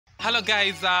Hello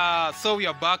guys, so we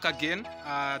are back again,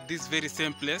 this very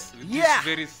same place, with this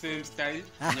very same style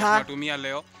tunatumia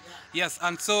leo. Yes,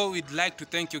 and so we'd like to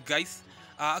thank you guys.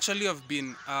 Actually you have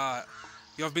been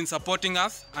supporting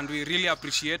us and we really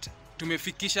appreciate.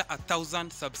 Tumefikisha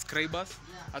 1,000 subscribers,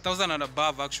 1,000 and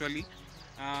above actually.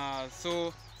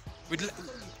 So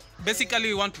basically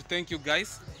we want to thank you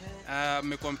guys.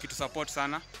 Mmekuwa mkitu support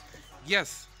sana.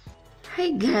 Yes.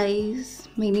 Hi guys,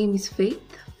 my name is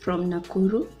Faith from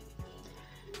Nakuru.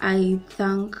 I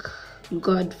thank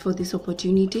God for this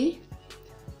opportunity,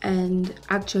 and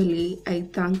actually I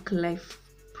thank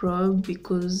LifeProb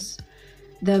because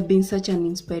they have been such an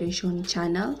inspiration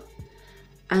channel,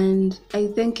 and I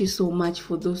thank you so much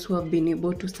for those who have been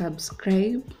able to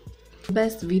subscribe. The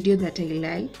best video that I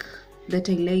like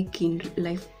in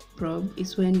LifeProb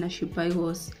is when Nashipai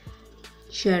was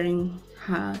sharing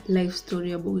her life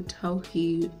story about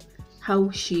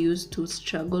how she used to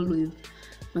struggle with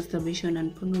masturbation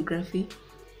and pornography,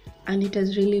 and it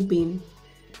has really been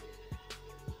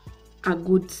a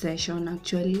good session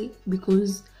actually,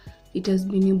 because it has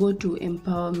been able to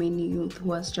empower many youth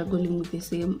who are struggling with the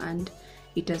same, and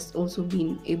it has also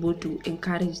been able to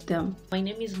encourage them. My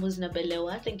name is Muzna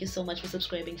Belewa. Thank you so much for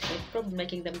subscribing to LifeProb,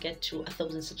 making them get to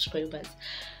 1,000 subscribers.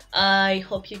 I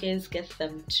hope you guys get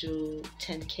them to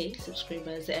 10k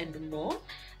subscribers and more.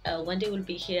 One day we'll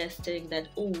be here saying that,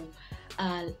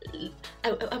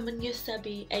 I'm a new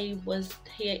subby. I was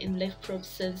here in LifeProb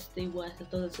since they were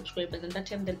 1,000 subscribers, and that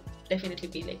time they'll definitely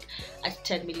be like at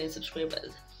 10 million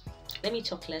subscribers. Let me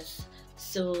talk less.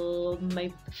 So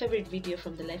my favorite video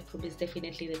from the LifeProb is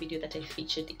definitely the video that I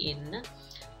featured in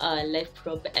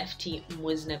LifeProb FT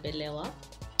Muzna Belewa,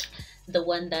 the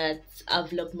one that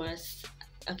Vlogmas,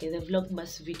 the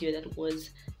Vlogmas video that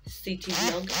was city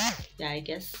vlog, I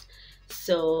guess.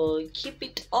 So keep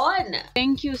it on.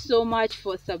 Thank you so much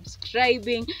for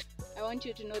subscribing. I want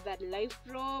you to know that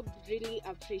LifeProb really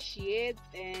appreciates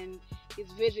and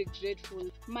is very grateful.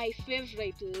 My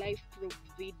favorite LifeProb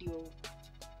video,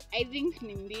 I think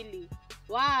ni mbili.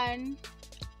 One,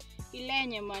 ile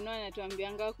yenye Manu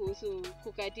anatuambianga kuhusu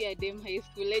kukatia dem high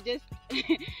school. I just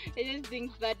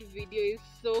think that video is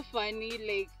so funny.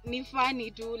 Like, ni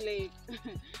funny too. Like,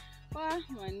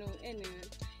 Manu, anyway.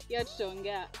 And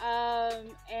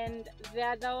the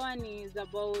other one is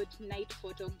about night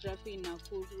photography in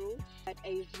Nakuru. That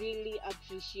I really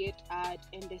appreciate art,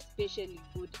 and especially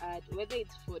good art, whether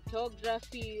it's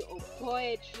photography or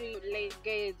poetry. Like,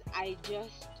 guys, I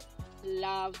just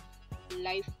love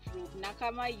LifeProb.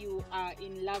 Nakama, you are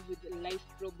in love with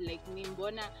LifeProb like me,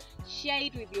 mbona share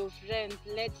it with your friends.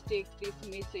 Let's take this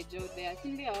message out there.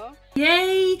 Sindio?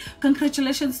 Yay!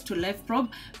 Congratulations to LifeProb,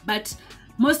 but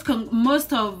most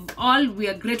of all, we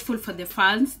are grateful for the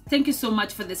fans. Thank you so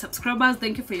much for the subscribers.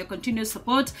 Thank you for your continued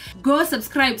support. Go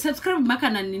subscribe maka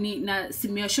na nini na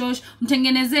Simio Shosh,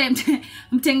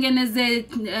 mtengeneze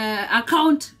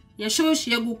account ya Shosh,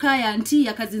 ya Guka, ya Auntie,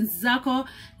 ya cousins zako.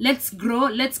 Let's grow.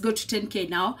 Let's go to 10k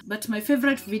now. But my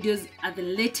favorite videos are the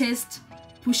latest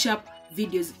push-up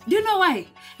videos. Do you know why?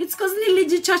 It's because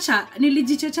nilijichocha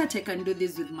I can do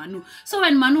this with Manu. So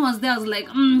when Manu was there, I was like,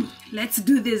 let's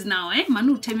do this now,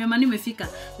 Manu, time Manu mefika.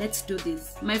 Let's do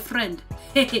this. My friend.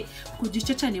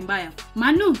 Kujichocha ni mbaya.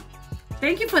 Manu,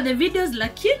 thank you for the videos,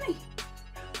 lakini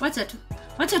wacha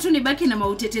tu nibaki na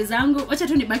mautete zangu, wacha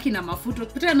tu nibaki na mafuto.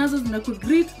 Kuta nazo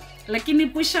zinakugreet, lakini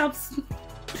push-ups.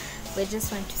 We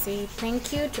just want to say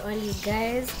thank you to all you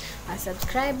guys, our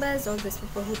subscribers, all those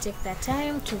people who take their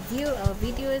time to view our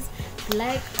videos, to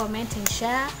like, comment and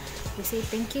share. We say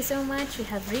thank you so much. We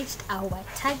have reached our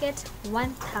target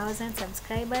 1,000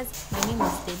 subscribers. My name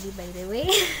is Debbie, by the way.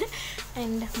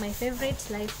 And my favorite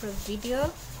LifeProb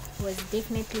video was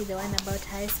definitely the one about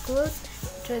high school.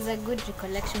 It was a good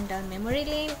recollection down memory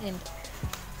lane, and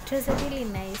it was a really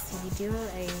nice video.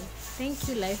 I thank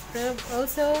you, LifeProb.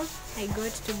 Also, I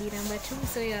got to be number 2,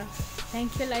 so yeah,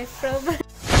 thank you, LifeProb.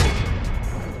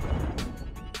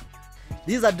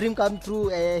 This is a dream come true,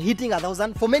 hitting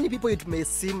 1,000. For many people it may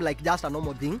seem like just a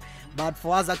normal thing, but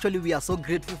for us actually we are so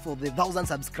grateful for the 1,000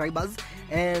 subscribers.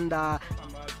 And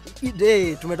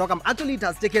actually it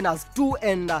has taken us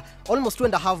almost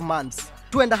 2.5 months.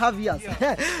 2.5 years.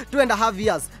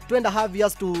 2.5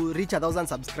 years to reach 1,000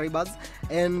 subscribers.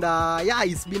 And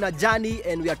it's been a journey,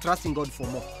 and we are trusting God for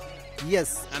more.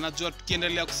 Yes. And najua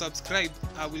tukiendelea kusubscribe,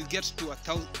 we'll get to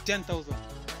 10,000.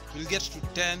 We'll get to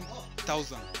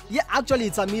 10,000. Yeah, actually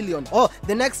it's 1 million. Oh,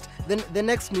 the next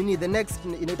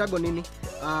inaitago nini?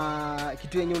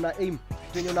 Kitu yenye una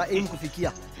aim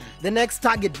kufikia. The next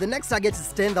target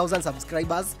is 10,000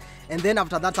 subscribers, and then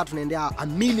after that tunaendea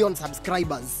 1 million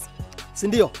subscribers.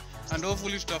 Sindio? and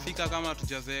hopefully tutafika kama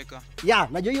hatujazeeka.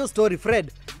 Yeah, najua hiyo story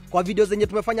Fred. Kwa video zenye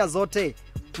tumefanya zote,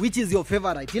 which is your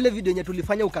favorite? Ile video yenye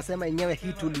tulifanya ukasema yenyewe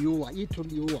hii tuliua. My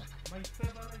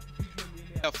favorite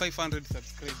video ni 500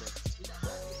 subscribers.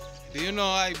 Do you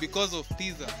know why? Because of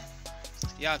teaser.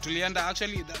 Yeah, tulienda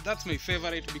actually that's my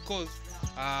favorite because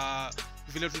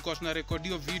vile tulikuwa tuna record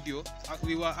hiyo video,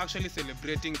 we were actually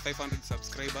celebrating 500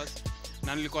 subscribers.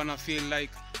 Na nilikuwa na feel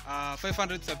like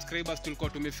 500 subscribers tulikuwa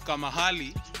tumefika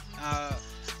mahali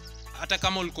hata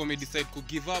kama ulikuwa umedecide ku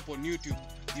give up on YouTube,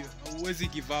 huwezi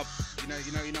give up.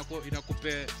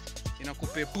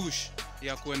 Inakupe push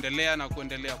ya kuendelea na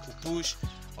kuendelea kupush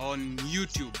on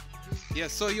YouTube.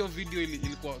 Yes, so hiyo video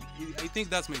ilikuwa, I think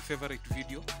that's my favorite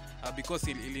video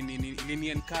because ilini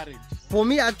encourage. For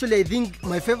me actually I think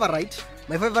my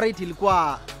favorite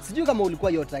ilikuwa, sijui kama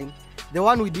ulikuwa your time, the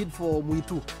one we did for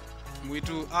Mwitu.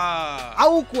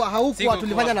 Haukuwa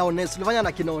tulifanya na Honest, tulifanya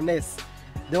na kina Honest.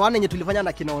 The one yenye tulifanya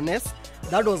na kina Honest,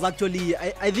 that was actually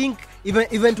I think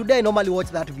even today I normally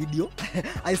watch that video.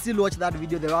 I still watch that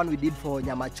video, the one we did for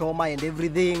Nyama Choma and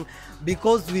everything,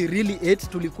 because we really ate.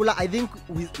 Tulikula, I think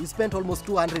we spent almost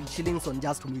 200 shillings on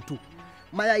just Mwitu.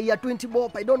 My year 20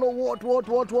 bob, I don't know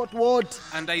what.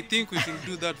 And I think we should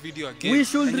do that video again. We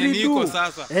should redo.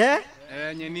 Sasa.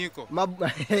 Nyeniko.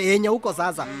 Yenye huko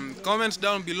sasa. Comment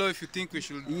down below if you think we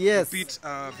should repeat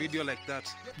a video like that.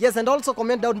 Yes, and also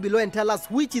comment down below and tell us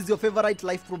which is your favorite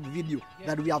life prop video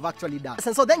that we have actually done.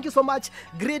 And so thank you so much.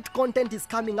 Great content is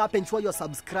coming up. Ensure you're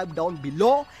subscribed down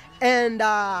below and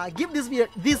give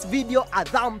this video a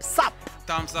thumbs up.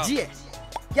 Thumbs up. Yeah.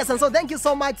 Yes, and so thank you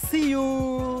so much. See you,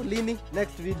 Lini,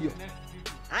 next video.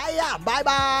 Bye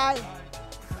bye.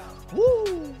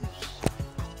 Woo.